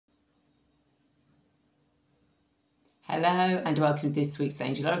Hello and welcome to this week's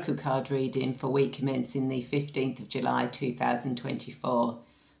Angel Oracle card reading for week commencing the 15th of July 2024.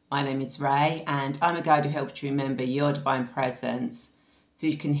 My name is Ray and I'm a guide who helps you remember your divine presence so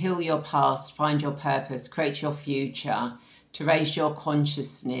you can heal your past, find your purpose, create your future, to raise your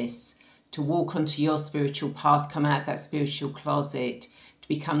consciousness, to walk onto your spiritual path, come out of that spiritual closet, to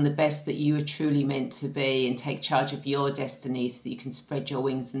become the best that you are truly meant to be and take charge of your destiny so that you can spread your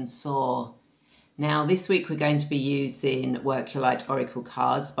wings and soar. Now, this week we're going to be using Work Your Light Oracle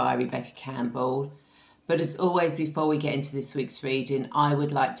cards by Rebecca Campbell. But as always, before we get into this week's reading, I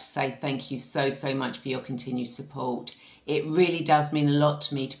would like to say thank you so much for your continued support. It really does mean a lot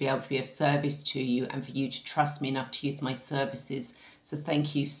to me to be able to be of service to you and for you to trust me enough to use my services. So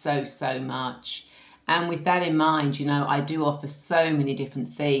thank you so much. And with that in mind, you know, I do offer so many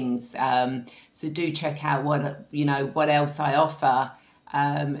different things. So do check out what else I offer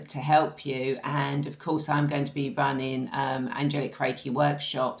to help you. And of course, I'm going to be running angelic Reiki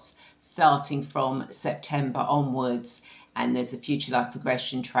workshops starting from September onwards, and there's a future life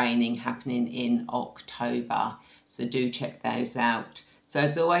progression training happening in October, so do check those out. So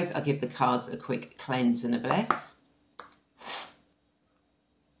as always, I'll give the cards a quick cleanse and a bless.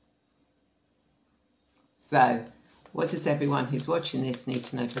 So what does everyone who's watching this need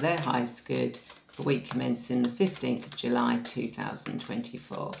to know for their highest good for week commencing the 15th of July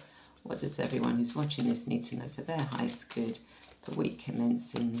 2024? What does everyone who's watching this need to know for their highest good for week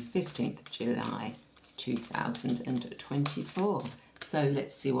commencing the 15th of July 2024? So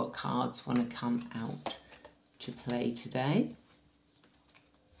let's see what cards want to come out to play today.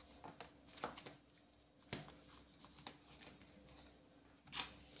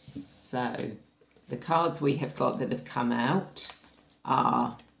 So the cards we have got that have come out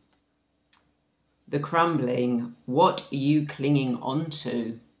are the crumbling, what are you clinging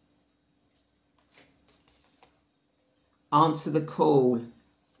onto? Answer the call,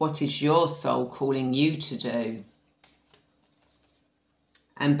 what is your soul calling you to do?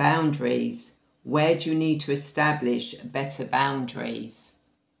 And boundaries, where do you need to establish better boundaries?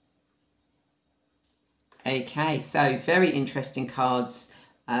 Okay, so very interesting cards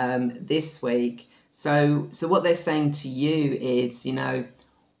this week. So what they're saying to you is, you know,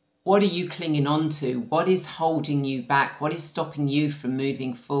 what are you clinging on to? What is holding you back? What is stopping you from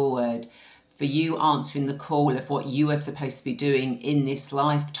moving forward? For you answering the call of what you are supposed to be doing in this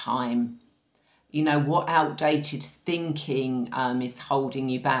lifetime. You know, what outdated thinking is holding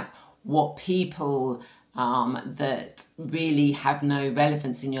you back? What people that really have no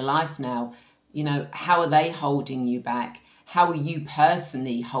relevance in your life now, you know, how are they holding you back? How are you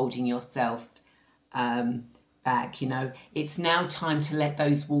personally holding yourself back? You know, it's now time to let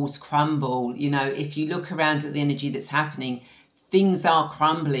those walls crumble. You know, if you look around at the energy that's happening, things are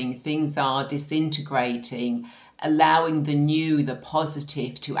crumbling, things are disintegrating, allowing the new, the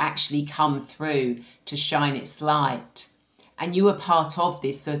positive to actually come through to shine its light. And you are part of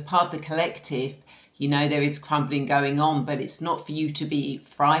this. So as part of the collective, you know, there is crumbling going on, but it's not for you to be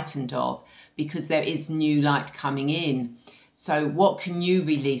frightened of, because there is new light coming in. So what can you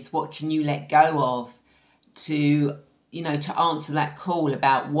release? What can you let go of to, you know, to answer that call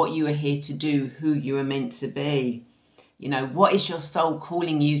about what you are here to do, who you are meant to be? You know, what is your soul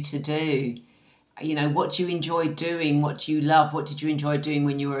calling you to do? You know, what do you enjoy doing? What do you love? What did you enjoy doing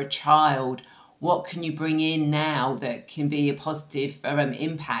when you were a child? What can you bring in now that can be a positive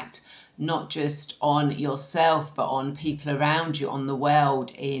impact, not just on yourself, but on people around you, on the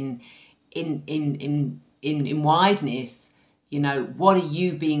world, in wideness? You know, what are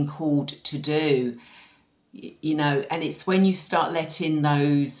you being called to do? You know, and it's when you start letting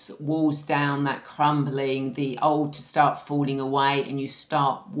those walls down, that crumbling, the old to start falling away, and you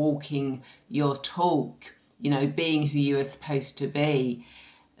start walking your talk, you know, being who you are supposed to be.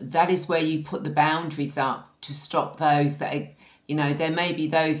 That is where you put the boundaries up to stop those that are, you know, there may be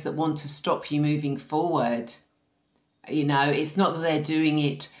those that want to stop you moving forward. You know, it's not that they're doing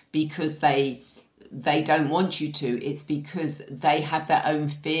it because they don't want you to, it's because they have their own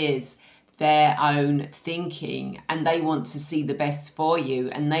fears, their own thinking, and they want to see the best for you,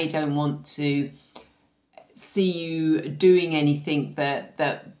 and they don't want to see you doing anything that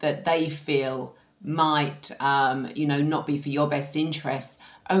they feel might you know, not be for your best interest.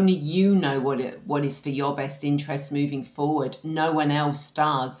 Only you know what is for your best interest moving forward. No one else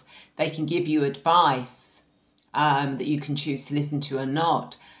does. They can give you advice that you can choose to listen to or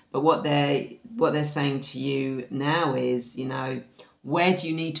not. But what they're saying to you now is, you know, where do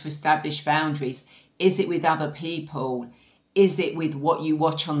you need to establish boundaries? Is it with other people? Is it with what you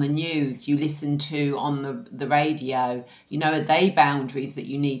watch on the news, you listen to on the radio? You know, are they boundaries that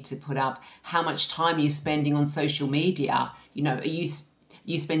you need to put up? How much time are you spending on social media? You know, are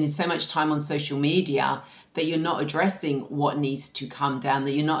you spending so much time on social media that you're not addressing what needs to come down,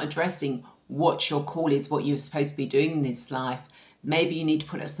 that you're not addressing what your call is, what you're supposed to be doing in this life? Maybe you need to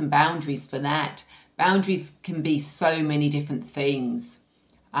put up some boundaries for that. Boundaries can be so many different things.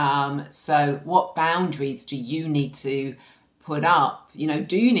 So what boundaries do you need to put up? You know,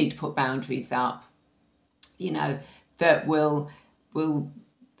 do you need to put boundaries up, you know, that will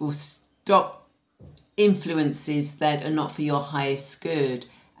stop influences that are not for your highest good,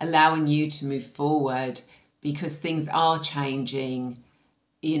 allowing you to move forward, because things are changing,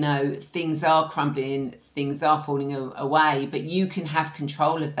 you know, things are crumbling, things are falling away, but you can have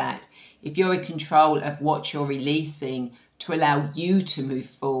control of that. If you're in control of what you're releasing to allow you to move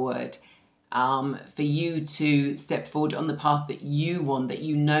forward, for you to step forward on the path that you want, that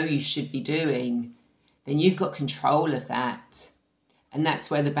you know you should be doing, then you've got control of that. And that's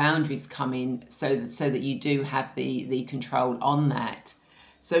where the boundaries come in, so that you do have the control on that.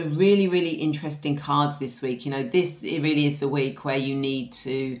 So really, really interesting cards this week. You know, it really is a week where you need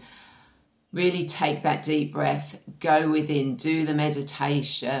to really take that deep breath, go within, do the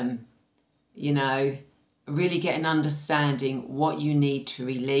meditation, you know, really get an understanding what you need to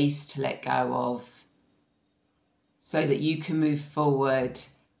release, to let go of, so that you can move forward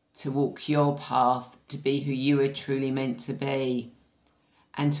to walk your path, to be who you are truly meant to be,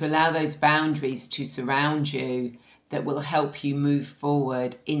 and to allow those boundaries to surround you that will help you move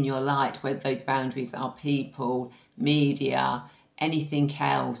forward in your light, whether those boundaries are people, media, anything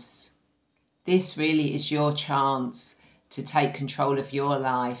else. This really is your chance to take control of your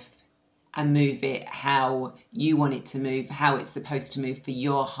life and move it how you want it to move, how it's supposed to move for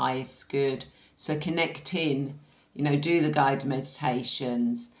your highest good. So connect in, you know, do the guided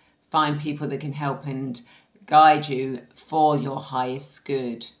meditations, find people that can help and guide you for your highest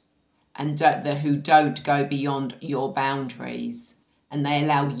good, and who don't go beyond your boundaries, and they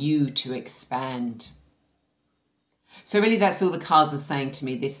allow you to expand. So really that's all the cards are saying to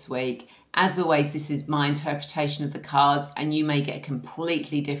me this week. As always, this is my interpretation of the cards, and you may get a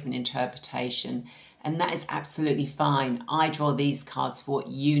completely different interpretation, and that is absolutely fine. I draw these cards for what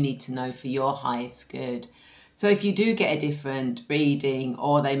you need to know for your highest good. So if you do get a different reading,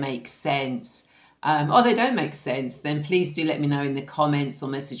 or they make sense, or they don't make sense, then please do let me know in the comments or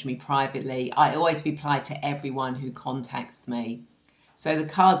message me privately. I always reply to everyone who contacts me. So the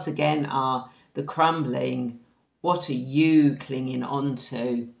cards again are the crumbling. What are you clinging on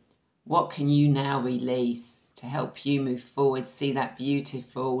to? What can you now release to help you move forward? See that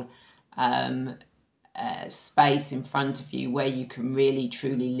beautiful space in front of you where you can really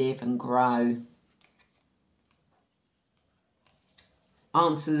truly live and grow.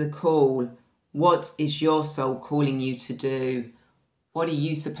 Answer the call. What is your soul calling you to do? What are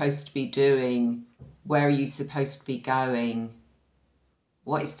you supposed to be doing? Where are you supposed to be going?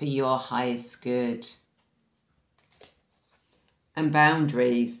 What is for your highest good? And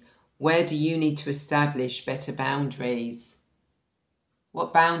boundaries. Where do you need to establish better boundaries?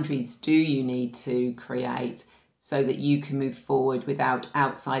 What boundaries do you need to create so that you can move forward without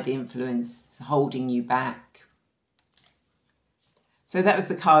outside influence holding you back? So that was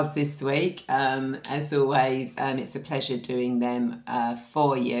the cards this week. As always, it's a pleasure doing them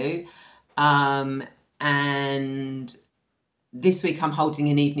for you. And this week I'm holding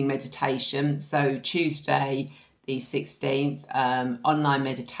an evening meditation. So Tuesday the 16th, online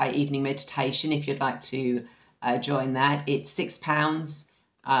evening meditation. If you'd like to join that, it's £6.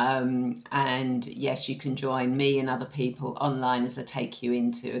 And yes, you can join me and other people online as I take you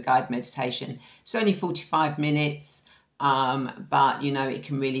into a guided meditation. It's only 45 minutes, but you know, it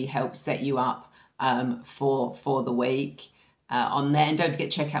can really help set you up for the week on there. And don't forget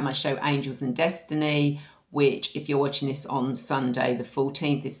to check out my show Angels and Destiny, which if you're watching this on Sunday the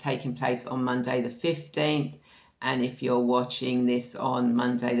 14th, is taking place on Monday the 15th. And if you're watching this on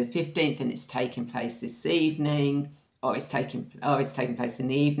Monday the 15th, then it's taking place this evening, or it's taking place in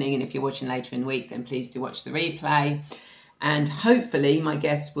the evening. And if you're watching later in the week, then please do watch the replay. And hopefully my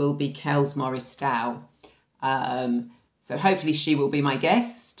guest will be Kels Morris Dow. So hopefully she will be my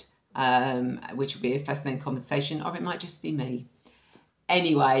guest, which will be a fascinating conversation, or it might just be me.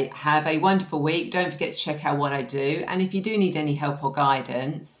 Anyway, have a wonderful week. Don't forget to check out what I do. And if you do need any help or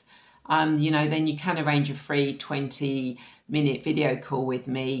guidance, you know, then you can arrange a free 20-minute video call with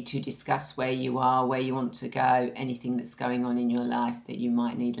me to discuss where you are, where you want to go, anything that's going on in your life that you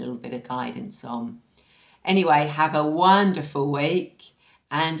might need a little bit of guidance on. Anyway, have a wonderful week,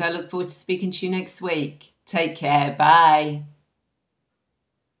 and I look forward to speaking to you next week. Take care. Bye.